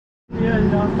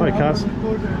Hi Kaz.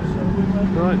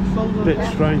 Right,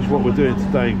 bit strange what we're doing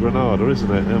today in Grenada, isn't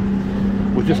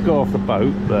it? We just got off the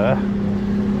boat there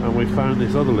and we found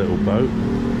this other little boat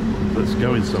that's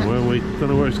going somewhere. We don't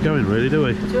know where it's going really, do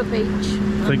we? To a beach.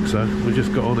 I think so. We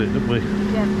just got on it, didn't we?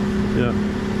 Yeah. Yeah.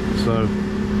 So,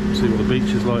 see what the beach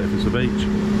is like if it's a beach.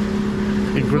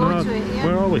 In Grenada. Yeah.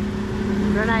 Where are we?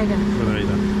 Grenada.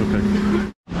 Grenada, okay.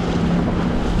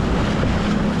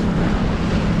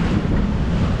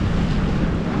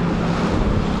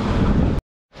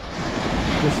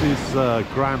 This is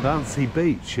Grand Anse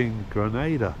Beach in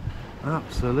Grenada.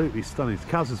 Absolutely stunning.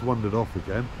 Kaz has wandered off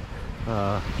again.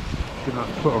 Gonna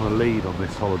have to put on a lead on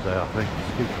this holiday, I think.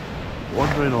 Just keep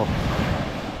wandering off.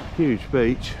 Huge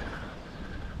beach.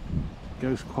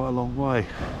 Goes quite a long way.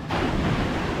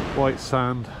 White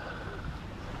sand.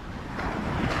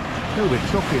 A little bit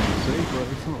choppy in the sea, but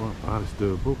it's not that bad, it's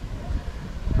doable.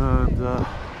 And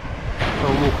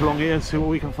I'll walk along here and see what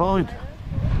we can find.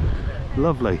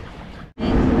 Lovely.